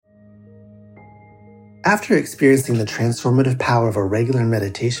After experiencing the transformative power of a regular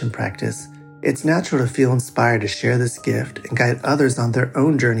meditation practice, it's natural to feel inspired to share this gift and guide others on their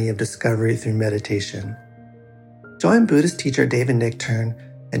own journey of discovery through meditation. Join Buddhist teacher David Nichtern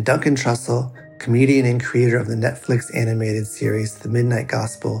and Duncan Trussell, comedian and creator of the Netflix animated series The Midnight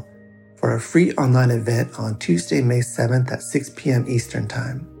Gospel, for a free online event on Tuesday, May 7th at 6 p.m. Eastern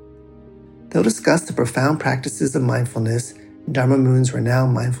Time. They'll discuss the profound practices of mindfulness in Dharma Moon's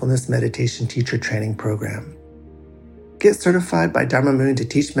renowned mindfulness meditation teacher training program. Get certified by Dharma Moon to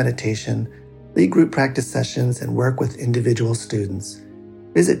teach meditation, lead group practice sessions, and work with individual students.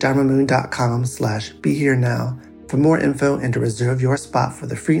 Visit dharmamoon.com/beherenow for more info and to reserve your spot for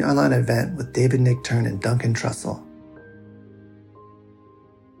the free online event with David Nichtern and Duncan Trussell.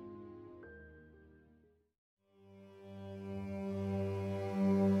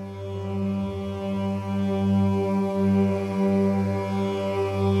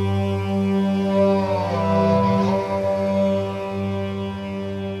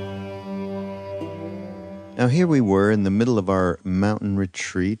 Now here we were in the middle of our mountain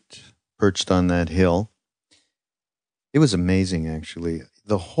retreat, perched on that hill. It was amazing, actually.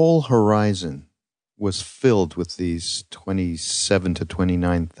 The whole horizon was filled with these 27 to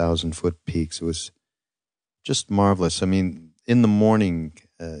 29,000 foot peaks. It was just marvelous. I mean, in the morning,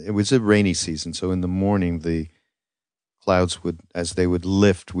 it was a rainy season, so in the morning the clouds would, as they would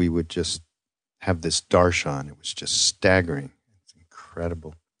lift, we would just have this darshan. It was just staggering. It's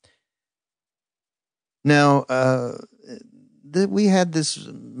incredible. Now, we had this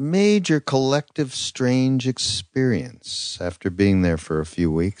major collective strange experience after being there for a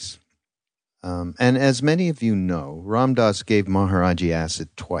few weeks. And as many of you know, Ram Dass gave Maharaji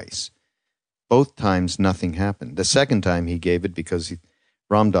acid twice. Both times nothing happened. The second time he gave it because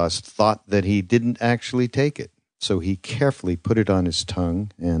Ram Dass thought that he didn't actually take it. So he carefully put it on his tongue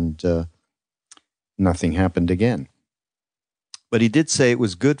and nothing happened again. But he did say it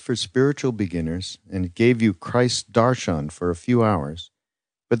was good for spiritual beginners, and it gave you Christ's darshan for a few hours.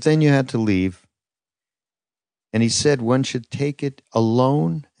 But then you had to leave. And he said one should take it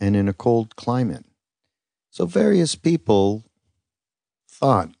alone and in a cold climate. So various people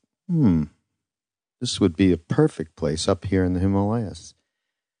thought, this would be a perfect place up here in the Himalayas.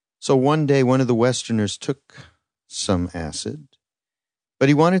 So one day, one of the Westerners took some acid, but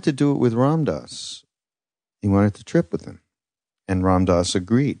he wanted to do it with Ram Dass. He wanted to trip with him. And Ram Dass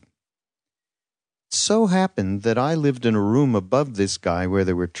agreed. It so happened that I lived in a room above this guy where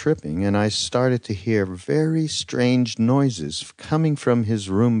they were tripping, and I started to hear very strange noises coming from his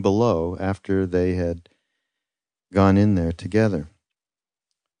room below after they had gone in there together.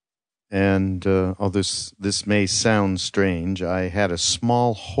 And this may sound strange, I had a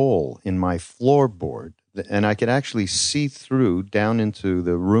small hole in my floorboard, and I could actually see through down into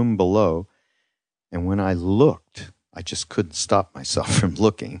the room below. And when I looked, I just couldn't stop myself from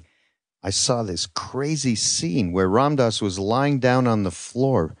looking. I saw this crazy scene where Ram Dass was lying down on the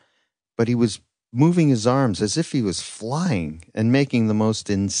floor, but he was moving his arms as if he was flying and making the most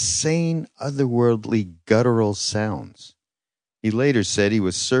insane, otherworldly, guttural sounds. He later said he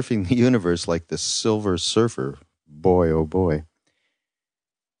was surfing the universe like the Silver Surfer. Boy, oh boy.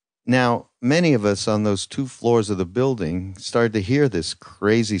 Now, many of us on those 2 floors of the building started to hear this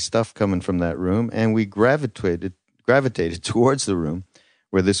crazy stuff coming from that room, and we gravitated towards the room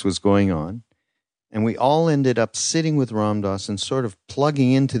where this was going on, and we all ended up sitting with Ram Dass and sort of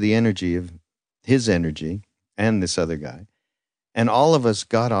plugging into the energy of his energy and this other guy, and all of us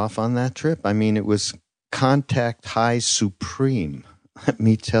got off on that trip. I mean, it was contact high supreme, let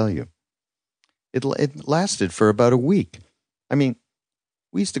me tell you. It lasted for about a week. I mean,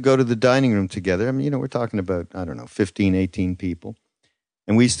 we used to go to the dining room together. I mean, we're talking about, 15, 18 people.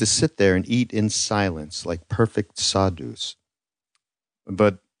 And we used to sit there and eat in silence like perfect sadhus.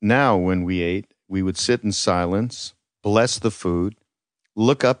 But now when we ate, we would sit in silence, bless the food,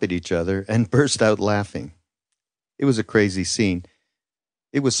 look up at each other, and burst out laughing. It was a crazy scene.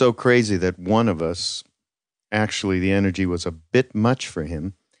 It was so crazy that one of us, actually the energy was a bit much for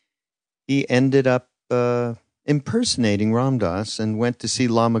him. He ended up impersonating Ram Dass and went to see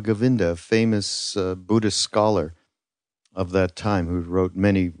Lama Govinda, a famous Buddhist scholar of that time who wrote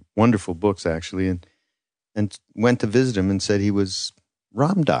many wonderful books, actually, and went to visit him and said he was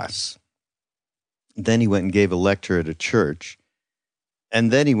Ram Dass. Then he went and gave a lecture at a church, and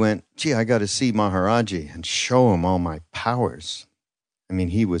then he went, I got to see Maharaji and show him all my powers. I mean,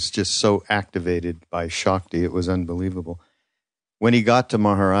 he was just so activated by Shakti, it was unbelievable. When he got to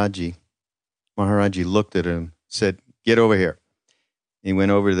Maharaji looked at him, said, "Get over here." He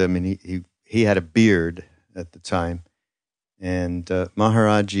went over to them, and he had a beard at the time. And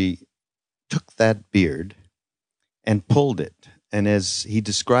Maharaji took that beard and pulled it. And as he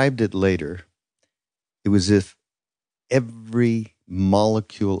described it later, it was as if every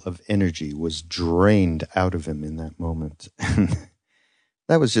molecule of energy was drained out of him in that moment.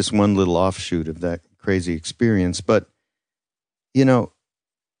 That was just one little offshoot of that crazy experience. But, you know,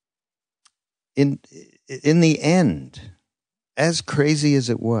 in the end, as crazy as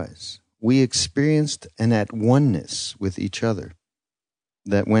it was, we experienced an at oneness with each other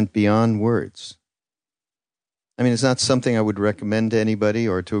that went beyond words. I mean, it's not something I would recommend to anybody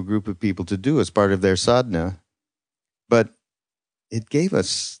or to a group of people to do as part of their sadhana, but it gave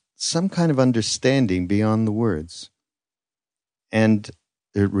us some kind of understanding beyond the words. And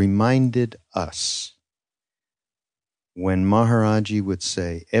it reminded us when Maharaji would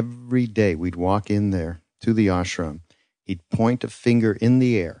say, every day we'd walk in there to the ashram, he'd point a finger in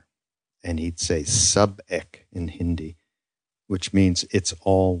the air and he'd say Sab Ek in Hindi, which means it's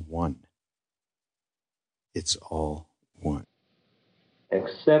all one. It's all one.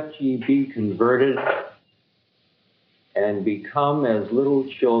 Except ye be converted and become as little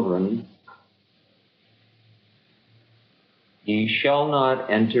children, ye shall not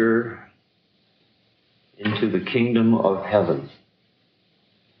enter into the kingdom of heaven.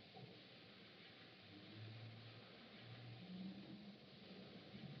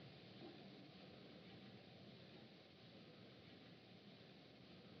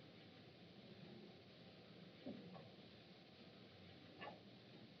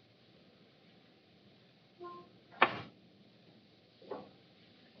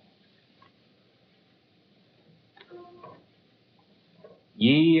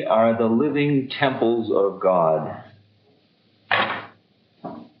 Ye are the living temples of God.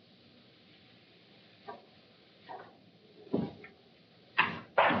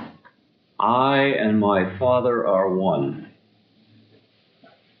 I and my Father are one.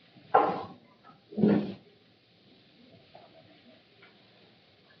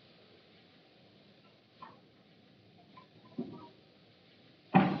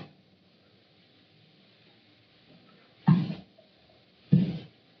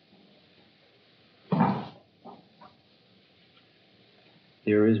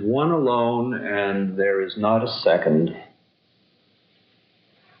 There is one alone, and there is not a second.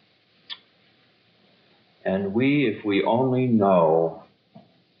 And we, if we only know,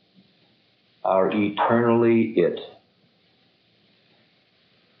 are eternally it.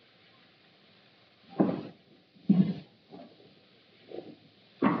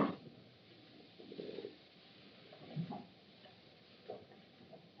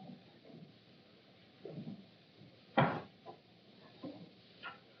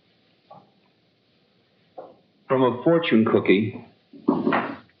 From a fortune cookie,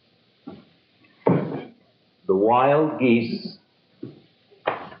 the wild geese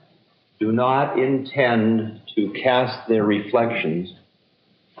do not intend to cast their reflections.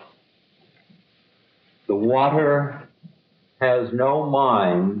 The water has no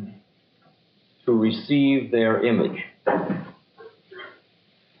mind to receive their image.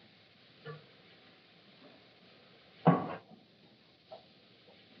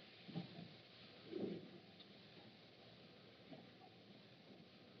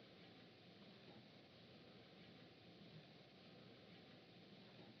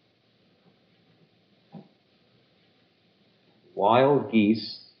 Wild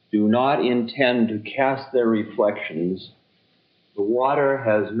geese do not intend to cast their reflections. The water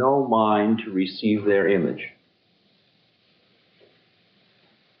has no mind to receive their image.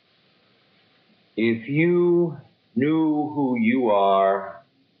 If you knew who you are,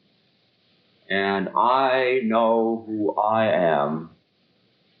 and I know who I am,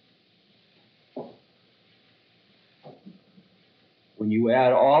 when you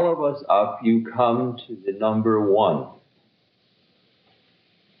add all of us up, you come to the number one.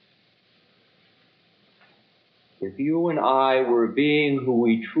 If you and I were being who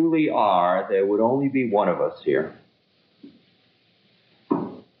we truly are, there would only be one of us here.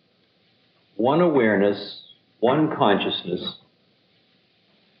 One awareness, one consciousness.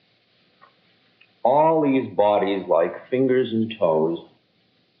 All these bodies like fingers and toes.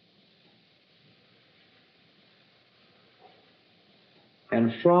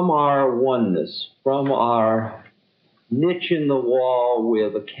 And from our oneness, from our niche in the wall where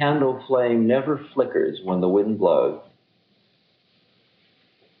the candle flame never flickers when the wind blows,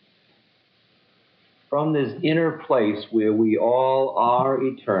 from this inner place where we all are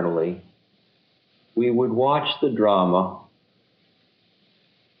eternally, we would watch the drama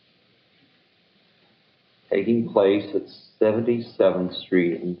taking place at 77th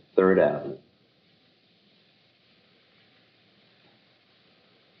Street and 3rd Avenue.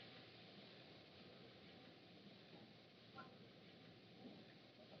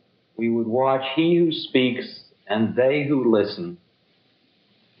 we would watch he who speaks and they who listen.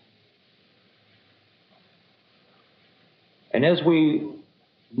 And as we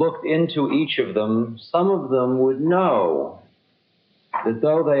looked into each of them, some of them would know that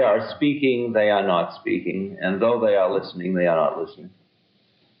though they are speaking, they are not speaking, and though they are listening, they are not listening.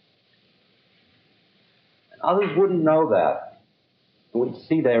 And others wouldn't know that. Would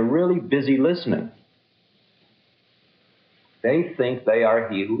see they're really busy listening. They think they are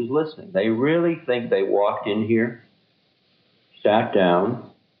he who's listening. They really think they walked in here, sat down,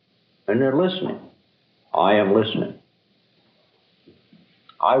 and they're listening. I am listening.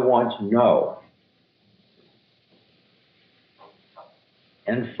 I want to know.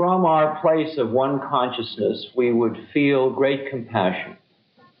 And from our place of one consciousness, we would feel great compassion.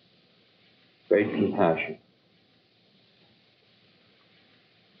 Great compassion.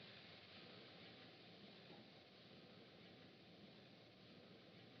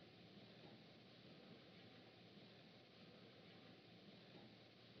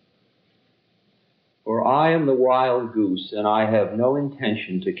 For I am the wild goose, and I have no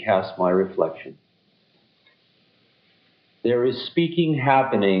intention to cast my reflection. There is speaking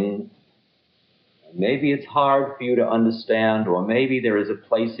happening. Maybe it's hard for you to understand, or maybe there is a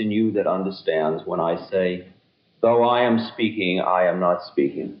place in you that understands when I say, though I am speaking, I am not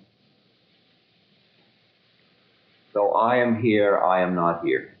speaking. Though I am here, I am not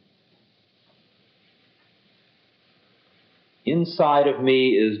here. Inside of me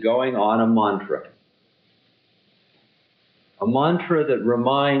is going on a mantra that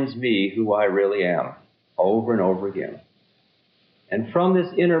reminds me who I really am, over and over again. And from this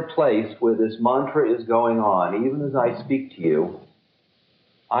inner place where this mantra is going on, even as I speak to you,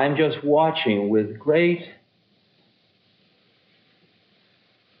 I'm just watching with great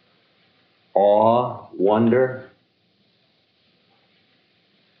awe, wonder,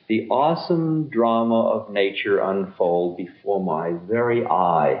 the awesome drama of nature unfold before my very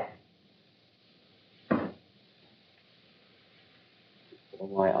eye. Before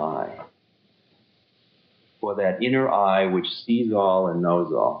my eye. For that inner eye which sees all and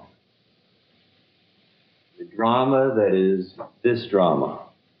knows all. The drama that is this drama.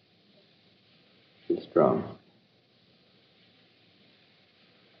 This drama.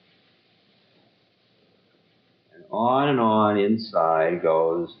 And on inside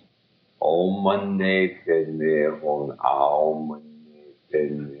goes Om Mani Padme Hum, Om Mani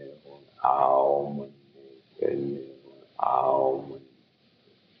Padme Hum, Om Mani Padme Hum, Om Mani.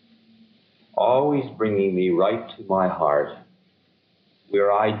 Always bringing me right to my heart,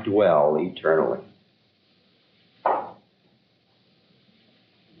 where I dwell eternally.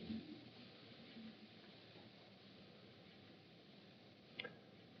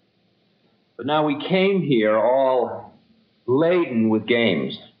 But now we came here all laden with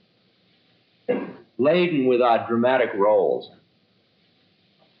games, laden with our dramatic roles.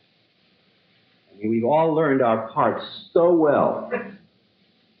 I mean, we've all learned our parts so well.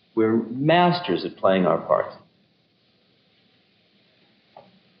 We're masters at playing our parts.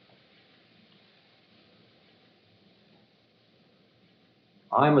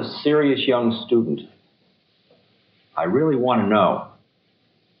 I'm a serious young student. I really want to know.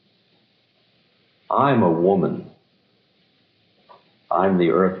 I'm a woman. I'm the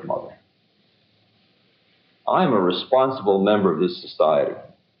Earth Mother. I'm a responsible member of this society.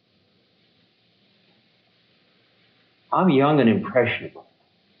 I'm young and impressionable.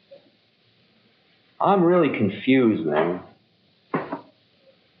 I'm really confused, man.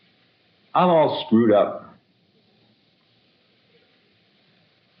 I'm all screwed up.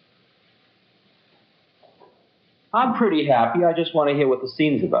 I'm pretty happy. I just want to hear what the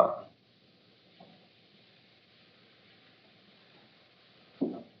scene's about.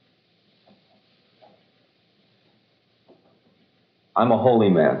 I'm a holy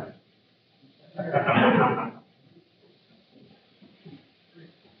man.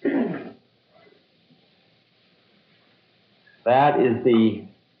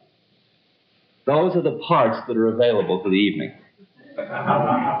 Those are the parts that are available for the evening.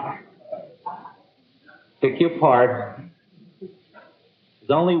 Pick your part. There's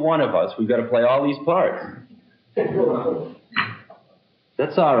only one of us. We've got to play all these parts.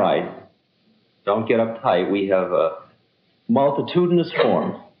 That's all right. Don't get uptight. We have multitudinous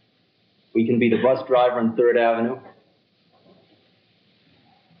forms. We can be the bus driver on 3rd Avenue,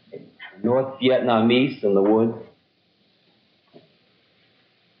 North Vietnamese in the woods,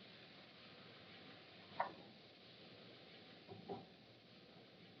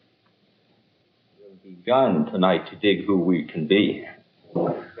 we've begun tonight to dig who we can be.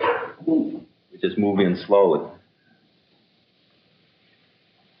 We just move in slowly.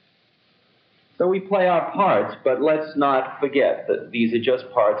 we play our parts, but let's not forget that these are just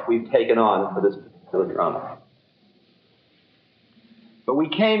parts we've taken on for this particular drama. But we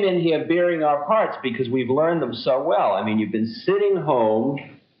came in here bearing our parts because we've learned them so well. I mean, you've been sitting home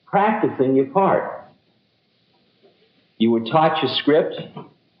practicing your part. You were taught your script.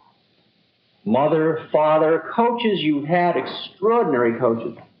 Mother, father, coaches, you've had extraordinary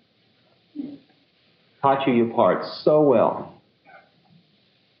coaches. Taught you your parts so well.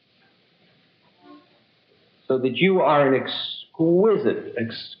 So that you are an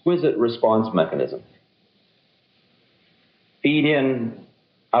exquisite response mechanism. Feed in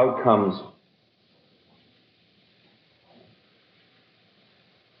outcomes.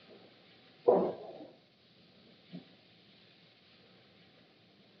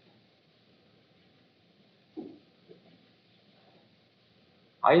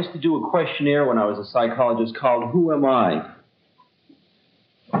 I used to do a questionnaire when I was a psychologist called Who Am I?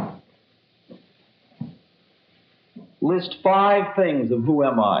 List 5 things of who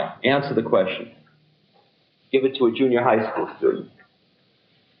am I. Answer the question. Give it to a junior high school student.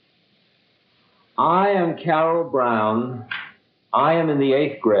 I am Carol Brown. I am in the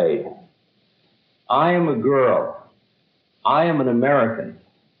 8th grade. I am a girl. I am an American.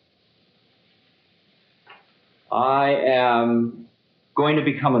 I am going to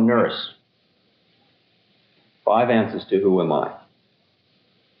become a nurse. 5 answers to who am I.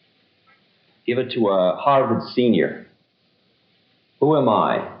 Give it to a Harvard senior. Who am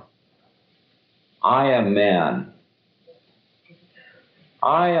I? I am man.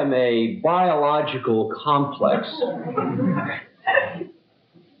 I am a biological complex.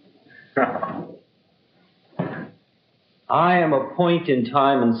 I am a point in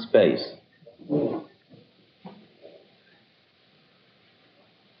time and space.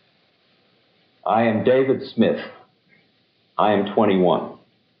 I am David Smith. I am 21.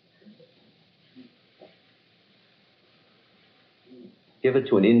 Give it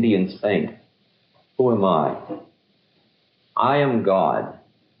to an Indian saint. Who am I? I am God.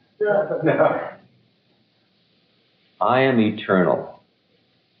 I am eternal.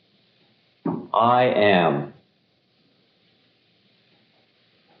 I am.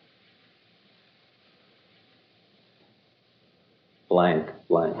 Blank,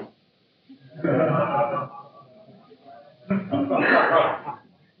 blank.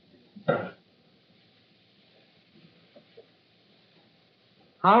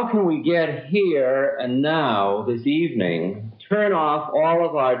 How can we get here and now, this evening, turn off all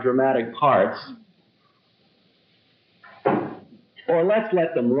of our dramatic parts, or let's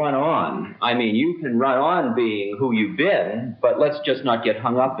let them run on? I mean, you can run on being who you've been, but let's just not get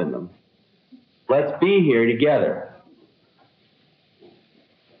hung up in them. Let's be here together.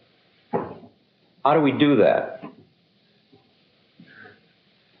 How do we do that?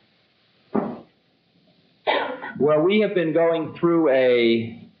 Well, we have been going through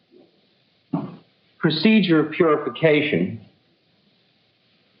a procedure of purification,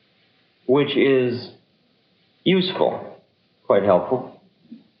 which is useful, quite helpful.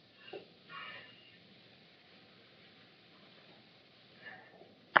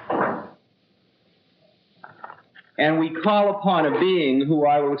 And we call upon a being who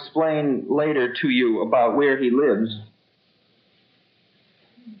I will explain later to you about where he lives.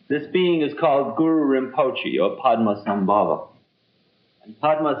 This being is called Guru Rinpoche, or Padmasambhava. And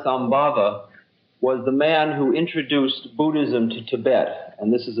Padmasambhava was the man who introduced Buddhism to Tibet.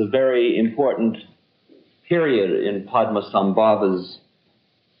 And this is a very important period in Padmasambhava's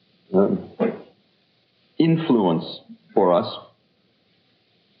influence for us.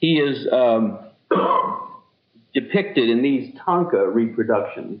 He is depicted in these tanka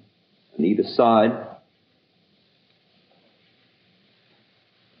reproductions on either side.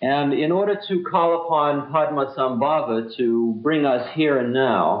 And in order to call upon Padmasambhava to bring us here and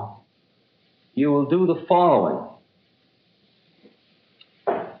now, you will do the following.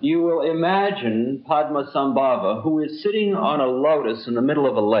 You will imagine Padmasambhava, who is sitting on a lotus in the middle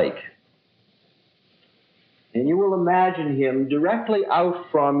of a lake. And you will imagine him directly out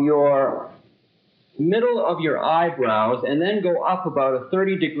from your middle of your eyebrows and then go up about a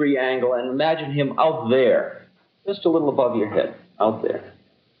 30-degree angle and imagine him out there, just a little above your head, out there.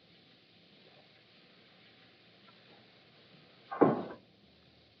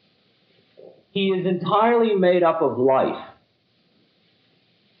 He is entirely made up of light.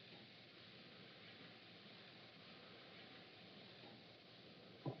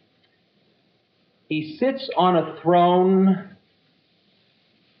 He sits on a throne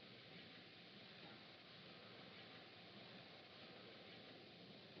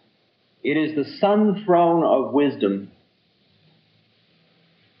It is the sun throne of wisdom.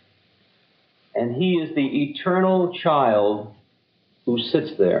 And he is the eternal child who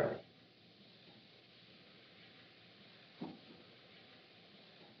sits there.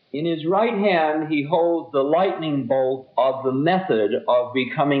 In his right hand, he holds the lightning bolt of the method of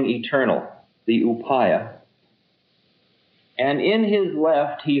becoming eternal, the upaya. And in his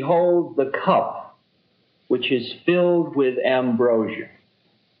left, he holds the cup, which is filled with ambrosia,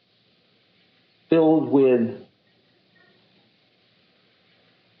 filled with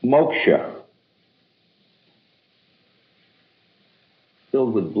moksha,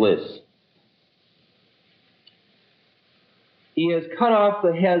 filled with bliss. He has cut off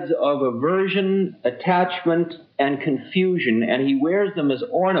the heads of aversion, attachment, and confusion, and he wears them as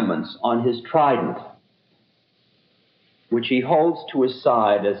ornaments on his trident, which he holds to his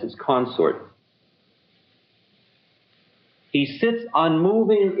side as his consort. He sits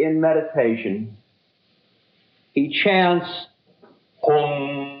unmoving in meditation. He chants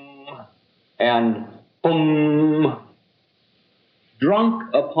Hum and Hum,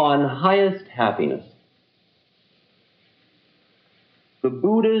 drunk upon highest happiness. The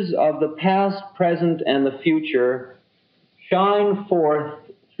Buddhas of the past, present, and the future shine forth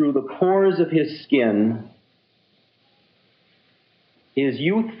through the pores of his skin. His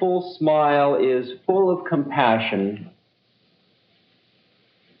youthful smile is full of compassion.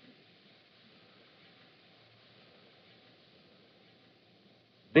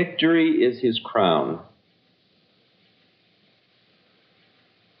 Victory is his crown.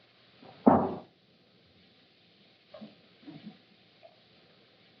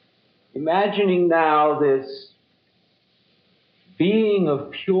 Imagining now this being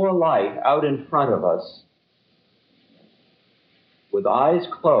of pure light out in front of us, with eyes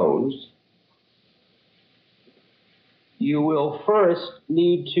closed, you will first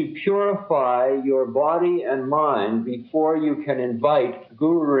need to purify your body and mind before you can invite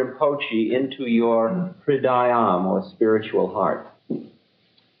Guru Rinpoche into your hridayam, or spiritual heart.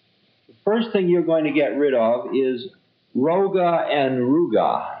 The first thing you're going to get rid of is roga and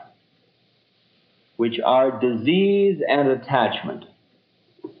ruga, which are disease and attachment.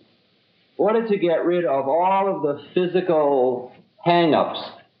 In order to get rid of all of the physical hang-ups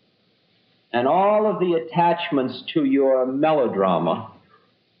and all of the attachments to your melodrama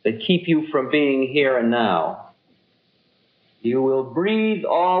that keep you from being here and now, you will breathe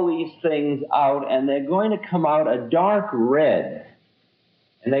all these things out, and they're going to come out a dark red.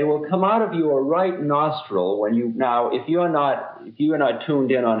 And they will come out of your right nostril when you, now, if you are not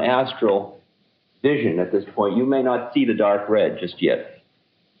tuned in on astral vision at this point, you may not see the dark red just yet.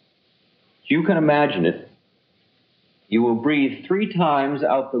 You can imagine it. You will breathe 3 times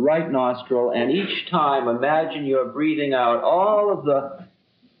out the right nostril, and each time imagine you're breathing out all of the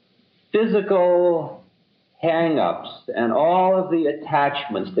physical hang-ups and all of the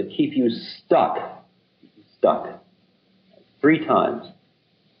attachments that keep you stuck. 3 times.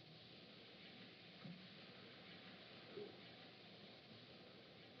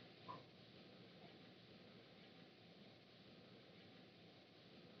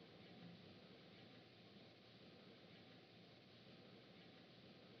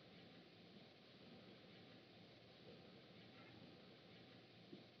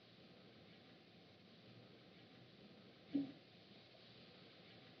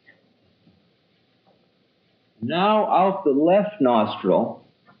 Now out the left nostril,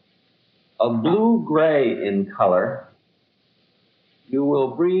 a blue-gray in color, you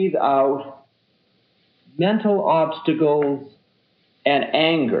will breathe out mental obstacles and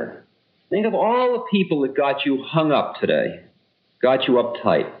anger. Think of all the people that got you hung up today, got you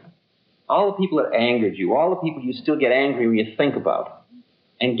uptight, all the people that angered you, all the people you still get angry when you think about.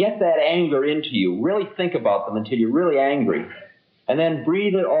 And get that anger into you. Really think about them until you're really angry. And then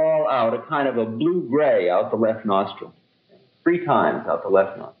breathe it all out, a kind of a blue-gray out the left nostril. 3 times out the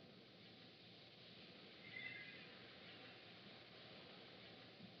left nostril.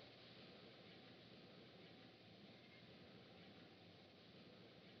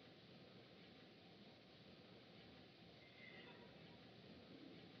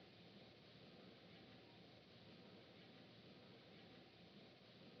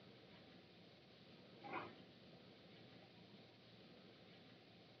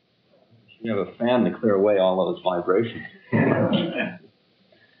 You have a fan to clear away all those vibrations. And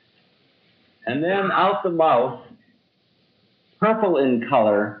then out the mouth, purple in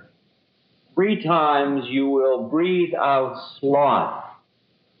color, 3 times you will breathe out sloth,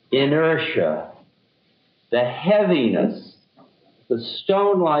 inertia, the heaviness, the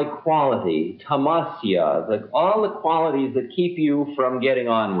stone-like quality, tamasya, all the qualities that keep you from getting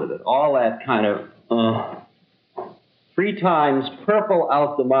on with it, all that kind of 3 times purple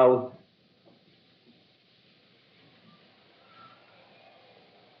out the mouth,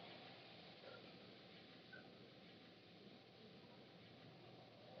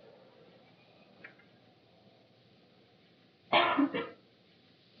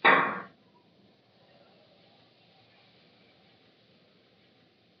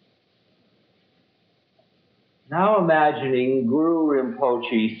 Now imagining Guru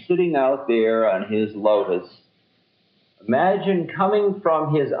Rinpoche sitting out there on his lotus. Imagine coming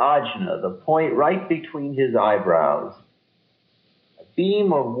from his ajna, the point right between his eyebrows, a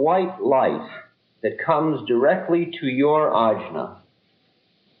beam of white light that comes directly to your ajna,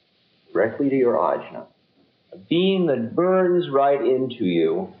 a beam that burns right into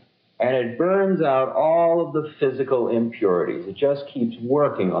you, and it burns out all of the physical impurities. It just keeps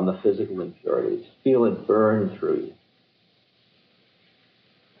working on the physical impurities. Feel it burn through you.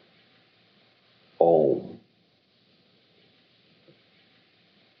 Om.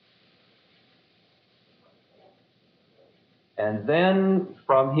 And then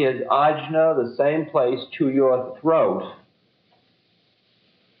from his ajna, the same place, to your throat,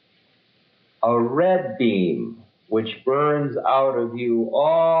 a red beam which burns out of you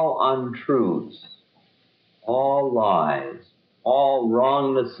all untruths, all lies, all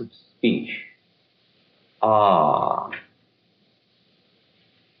wrongness of speech. Ah.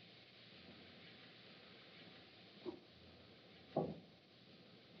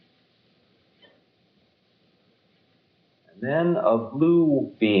 And then a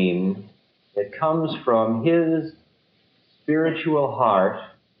blue beam that comes from his spiritual heart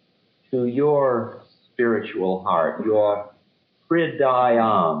to your spiritual heart, your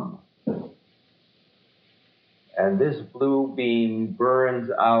hridayam. And this blue beam burns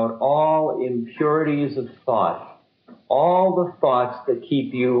out all impurities of thought, all the thoughts that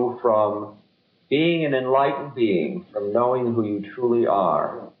keep you from being an enlightened being, from knowing who you truly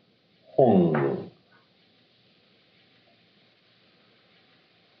are. Hum.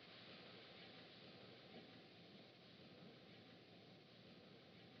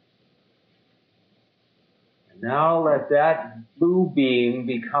 And now let that blue beam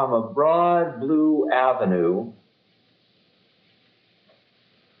become a broad blue avenue.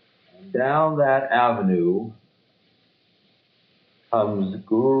 And down that avenue comes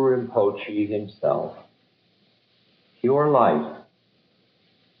Guru Rinpoche himself. Pure light,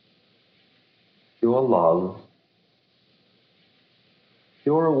 pure love,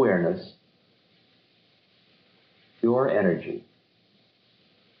 pure awareness, pure energy,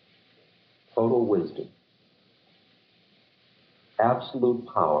 total wisdom, absolute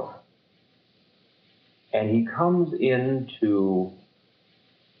power. And he comes into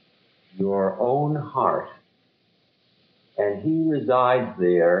your own heart, and he resides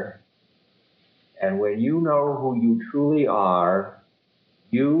there. And when you know who you truly are,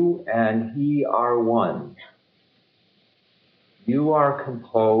 you and he are one. You are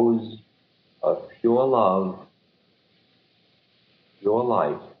composed of pure love, pure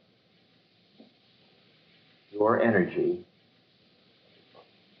light, pure energy,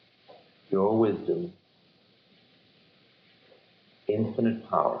 pure wisdom, infinite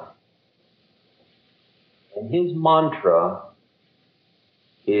power. And his mantra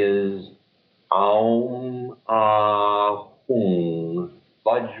is Aum Ahung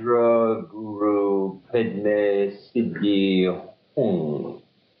Vajra Guru Padme Siddhi Hum.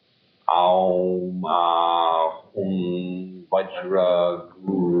 Aum Ahung Vajra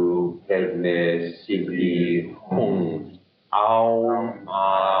Guru Padme Siddhi Hum. Aum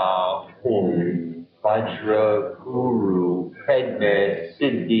Ahung Vajra Guru Padme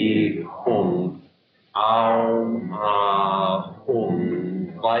Siddhi Hum. Aum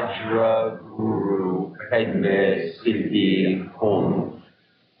Ahung Vajra Guru Padme Siddhi Hum.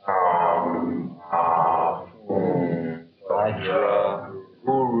 Aum Ahung Vajra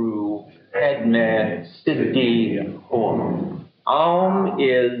Guru Padme Siddhi Hum. Aum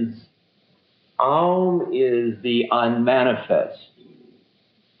is the unmanifest.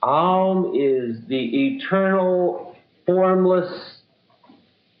 Aum is the eternal, formless,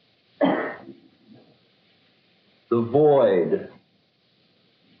 the void.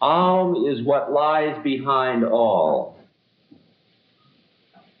 Aum is what lies behind all.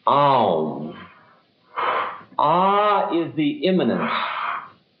 Aum. Ah is the imminence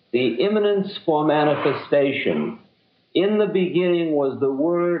for manifestation. In the beginning was the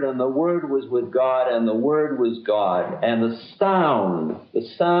Word, and the Word was with God, and the Word was God. And the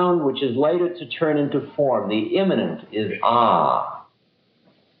sound which is later to turn into form, the imminent, is Ah.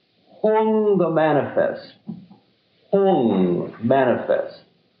 Hung, the manifest. Hung, manifest.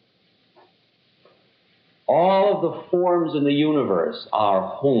 All of the forms in the universe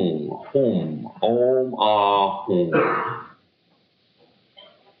are Hum, Hum, Om, Ah, Hum.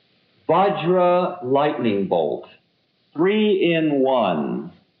 Vajra, lightning bolt. 3 in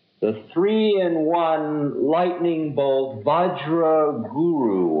 1. the three-in-one lightning bolt Vajra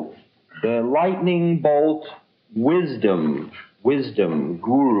Guru, the lightning bolt wisdom,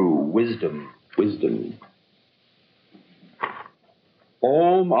 Guru, wisdom.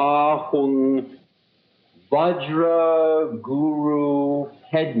 Om Ahung Vajra Guru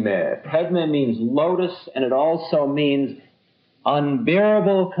Padme. Padme means lotus, and it also means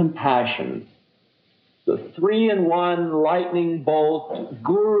unbearable compassion. The three-in-one lightning bolt,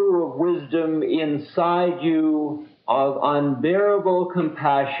 Guru of wisdom inside you, of unbearable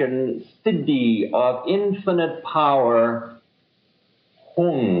compassion, Siddhi of infinite power,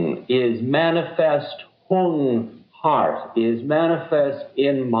 Hung is manifest, Hung heart is manifest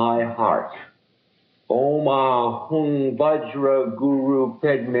in my heart. Om Ahung Vajra Guru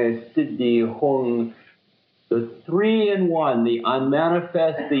Padme Siddhi Hung. The three-in-one, the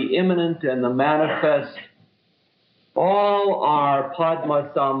unmanifest, the immanent, and the manifest, all are Padma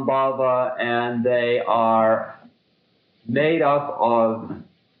Sambhava, and they are made up of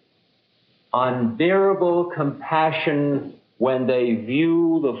unbearable compassion when they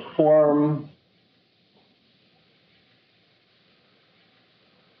view the form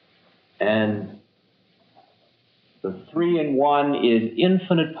and the three-in-one is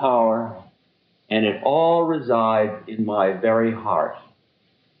infinite power, and it all resides in my very heart.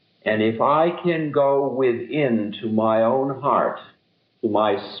 And if I can go within to my own heart, to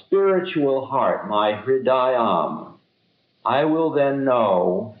my spiritual heart, my Hridayam, I will then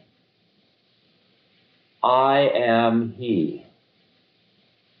know I am He.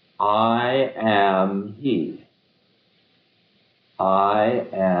 I am He. I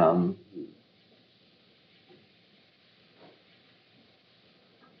am He.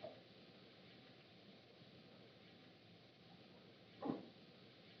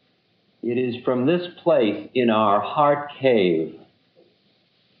 It is from this place in our heart cave,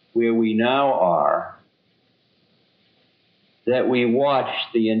 where we now are, that we watch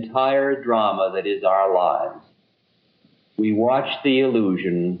the entire drama that is our lives. We watch the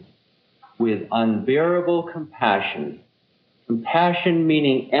illusion with unbearable compassion. Compassion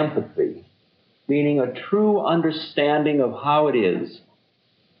meaning empathy, meaning a true understanding of how it is.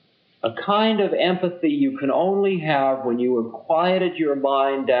 A kind of empathy you can only have when you have quieted your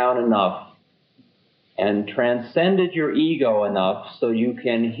mind down enough and transcended your ego enough so you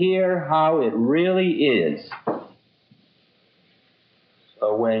can hear how it really is.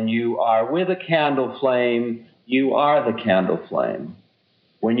 So when you are with a candle flame, you are the candle flame.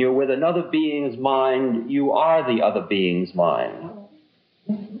 When you're with another being's mind, you are the other being's mind.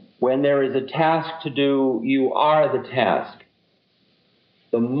 When there is a task to do, you are the task.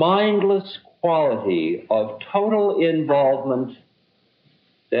 The mindless quality of total involvement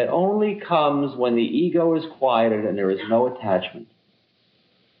that only comes when the ego is quieted and there is no attachment.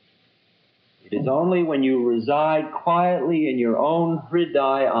 It is only when you reside quietly in your own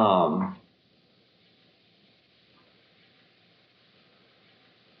Hridayam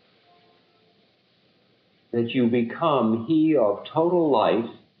that you become He of total light,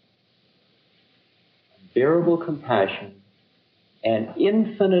 unbearable compassion, and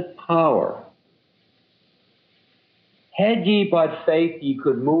infinite power. Had ye but faith, ye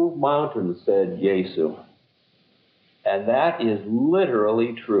could move mountains, said Yesu. And that is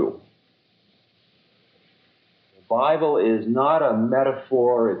literally true. The Bible is not a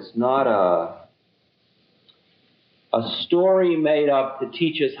metaphor, it's not a story made up to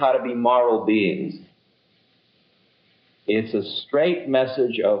teach us how to be moral beings. It's a straight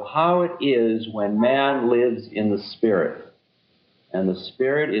message of how it is when man lives in the Spirit. And the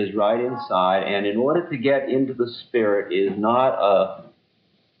Spirit is right inside, and in order to get into the Spirit is not a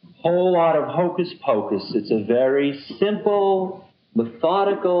whole lot of hocus pocus. It's a very simple,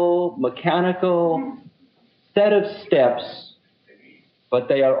 methodical, mechanical set of steps, but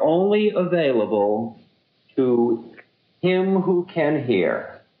they are only available to him who can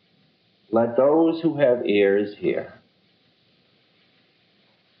hear. Let those who have ears hear.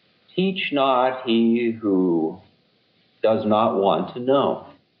 Teach not he who does not want to know.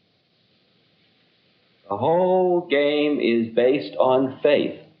 The whole game is based on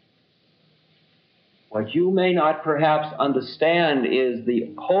faith. What you may not perhaps understand is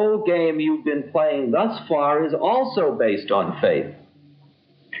the whole game you've been playing thus far is also based on faith.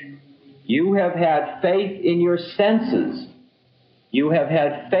 You have had faith in your senses. You have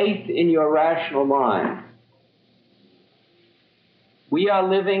had faith in your rational mind. We are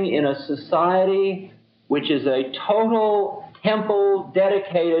living in a society which is a total temple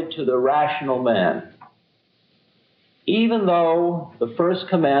dedicated to the rational man. Even though the first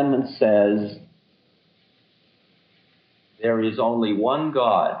commandment says there is only one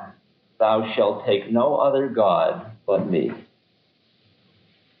God, thou shalt take no other God but me.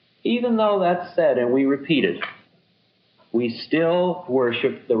 Even though that's said and we repeat it, we still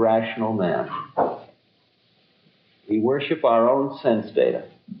worship the rational man. We worship our own sense data.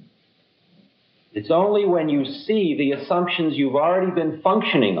 It's only when you see the assumptions you've already been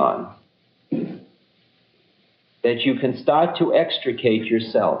functioning on that you can start to extricate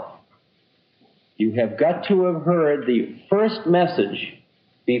yourself. You have got to have heard the first message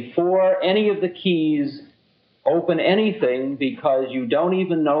before any of the keys open anything, because you don't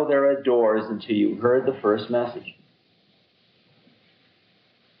even know there are doors until you've heard the first message.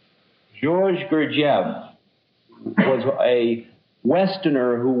 Georges Gurdjieff was a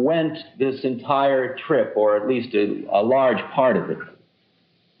Westerner who went this entire trip, or at least a large part of it.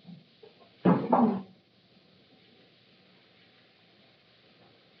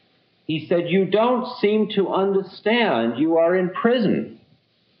 He said, "You don't seem to understand. You are in prison."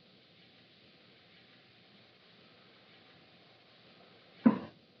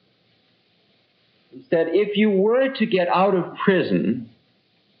 He said, "If you were to get out of prison,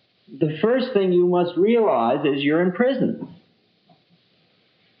 the first thing you must realize is you're in prison.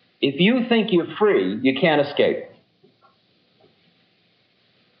 If you think you're free, you can't escape."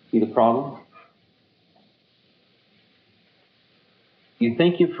 See the problem? You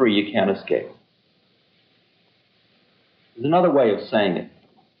think you're free, you can't escape. There's another way of saying it.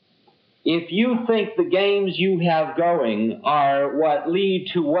 If you think the games you have going are what lead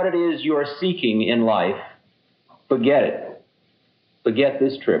to what it is you're seeking in life, forget it. Forget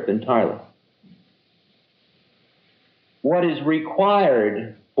this trip entirely. What is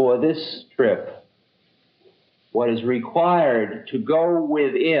required for this trip, what is required to go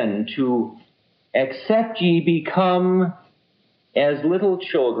within, to except ye become as little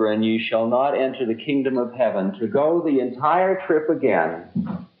children, ye shall not enter the kingdom of heaven, to go the entire trip again,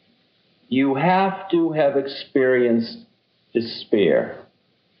 you have to have experienced despair.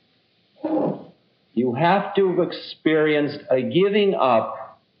 You have to have experienced a giving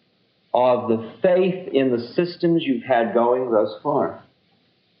up of the faith in the systems you've had going thus far.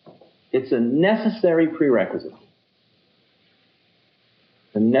 It's a necessary prerequisite.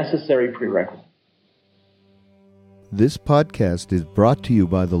 A necessary prerequisite. This podcast is brought to you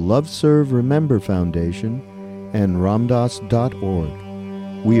by the Love Serve Remember Foundation and Ramdas.org.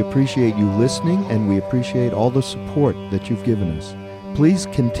 We appreciate you listening, and we appreciate all the support that you've given us. Please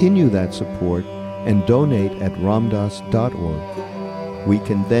continue that support and donate at Ramdas.org. We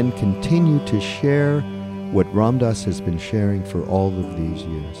can then continue to share what Ramdas has been sharing for all of these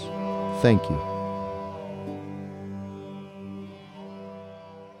years. Thank you.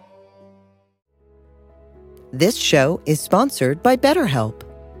 This show is sponsored by BetterHelp.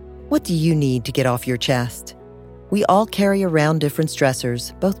 What do you need to get off your chest? We all carry around different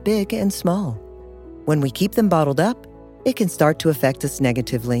stressors, both big and small. When we keep them bottled up, it can start to affect us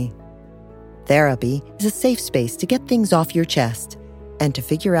negatively. Therapy is a safe space to get things off your chest and to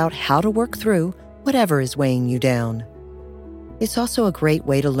figure out how to work through whatever is weighing you down. It's also a great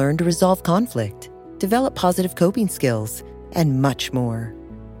way to learn to resolve conflict, develop positive coping skills, and much more.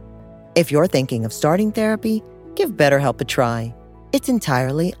 If you're thinking of starting therapy, give BetterHelp a try. It's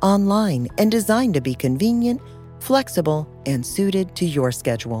entirely online and designed to be convenient, flexible, and suited to your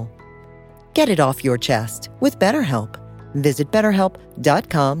schedule. Get it off your chest with BetterHelp. Visit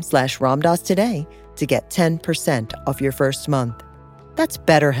BetterHelp.com/Ramdas today to get 10% off your first month. That's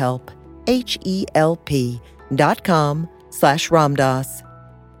BetterHelp, HELP.com/Ramdas.